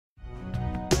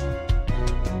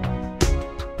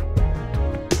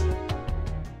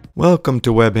Welcome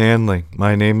to Web Handling.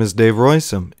 My name is Dave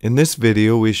Roisum. In this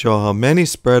video we show how many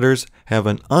spreaders have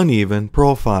an uneven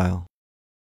profile.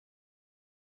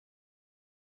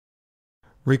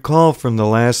 Recall from the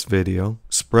last video,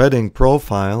 spreading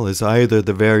profile is either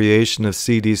the variation of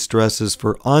CD stresses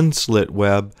for unslit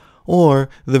web or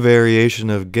the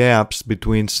variation of gaps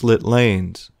between slit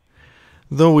lanes.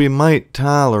 Though we might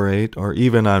tolerate, or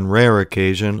even on rare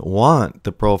occasion, want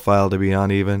the profile to be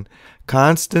uneven,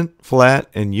 constant, flat,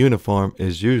 and uniform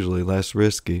is usually less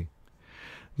risky.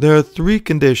 There are three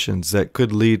conditions that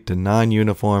could lead to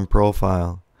non-uniform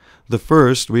profile. The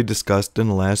first we discussed in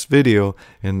the last video,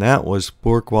 and that was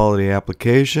poor quality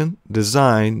application,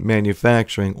 design,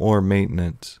 manufacturing, or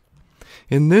maintenance.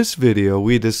 In this video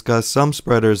we discuss some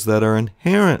spreaders that are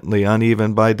inherently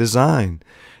uneven by design,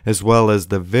 as well as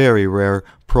the very rare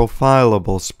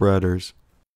Profilable spreaders.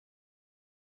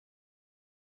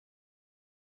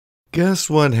 Guess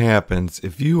what happens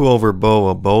if you overbow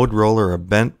a bowed roller or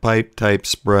bent pipe type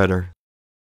spreader?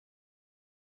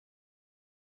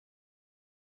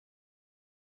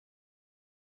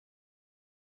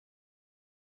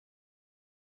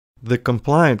 The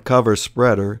compliant cover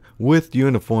spreader with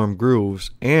uniform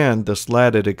grooves and the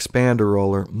slatted expander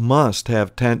roller must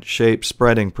have tent-shaped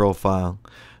spreading profile.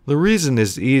 The reason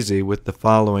is easy with the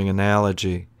following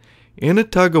analogy. In a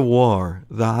tug-of-war,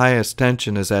 the highest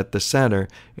tension is at the center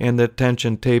and the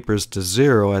tension tapers to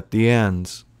zero at the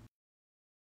ends.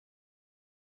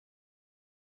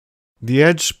 The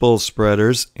edge spool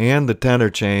spreaders and the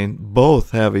tenter chain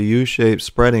both have a U-shaped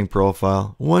spreading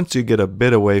profile once you get a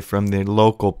bit away from the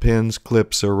local pins,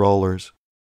 clips, or rollers.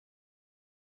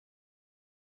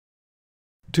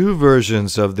 Two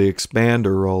versions of the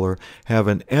expander roller have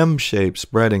an M-shaped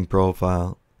spreading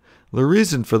profile. The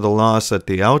reason for the loss at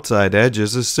the outside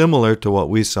edges is similar to what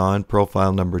we saw in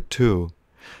profile number 2.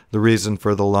 The reason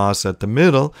for the loss at the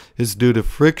middle is due to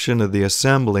friction of the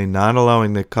assembly not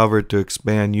allowing the cover to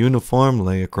expand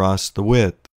uniformly across the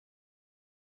width.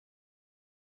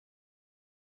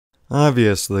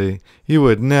 Obviously, you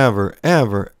would never,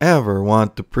 ever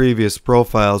want the previous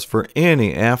profiles for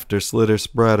any after-slitter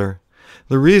spreader.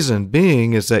 The reason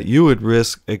being is that you would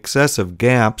risk excessive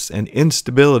gaps and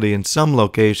instability in some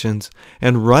locations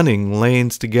and running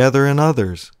lanes together in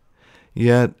others.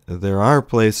 Yet, there are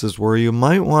places where you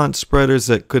might want spreaders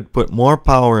that could put more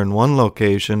power in one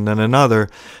location than another,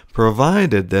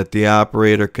 provided that the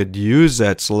operator could use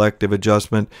that selective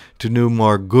adjustment to do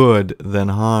more good than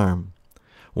harm.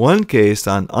 One case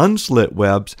on unslit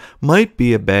webs might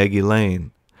be a baggy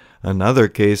lane. Another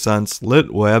case on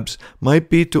slit webs might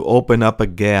be to open up a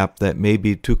gap that may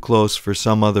be too close for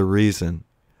some other reason.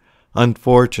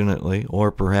 Unfortunately,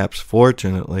 or perhaps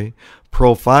fortunately,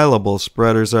 Profilable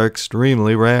spreaders are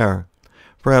extremely rare.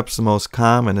 Perhaps the most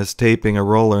common is taping a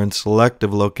roller in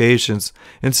selective locations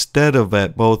instead of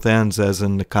at both ends as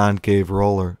in the concave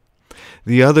roller.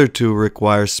 The other two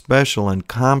require special and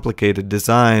complicated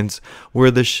designs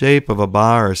where the shape of a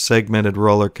bar or segmented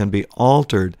roller can be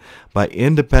altered by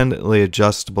independently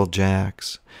adjustable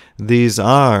jacks. These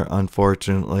are,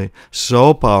 unfortunately,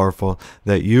 so powerful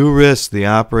that you risk the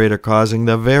operator causing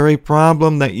the very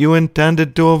problem that you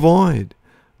intended to avoid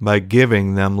by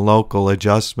giving them local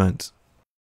adjustments.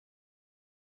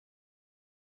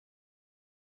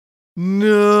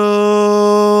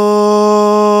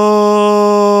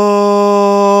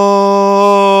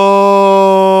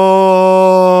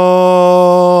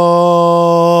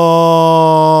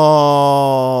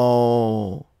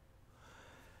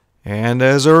 And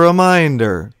as a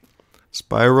reminder,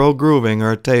 spiral grooving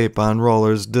or tape on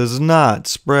rollers does not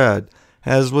spread,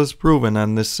 as was proven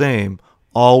on the same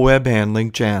All Web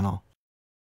Handling channel.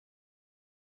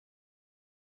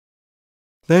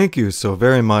 Thank you so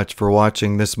very much for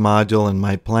watching this module in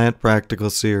my Plant Practical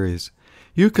series.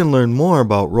 You can learn more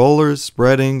about rollers,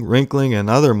 spreading, wrinkling, and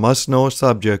other must-know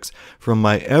subjects from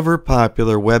my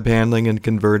ever-popular web handling and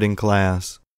converting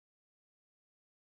class.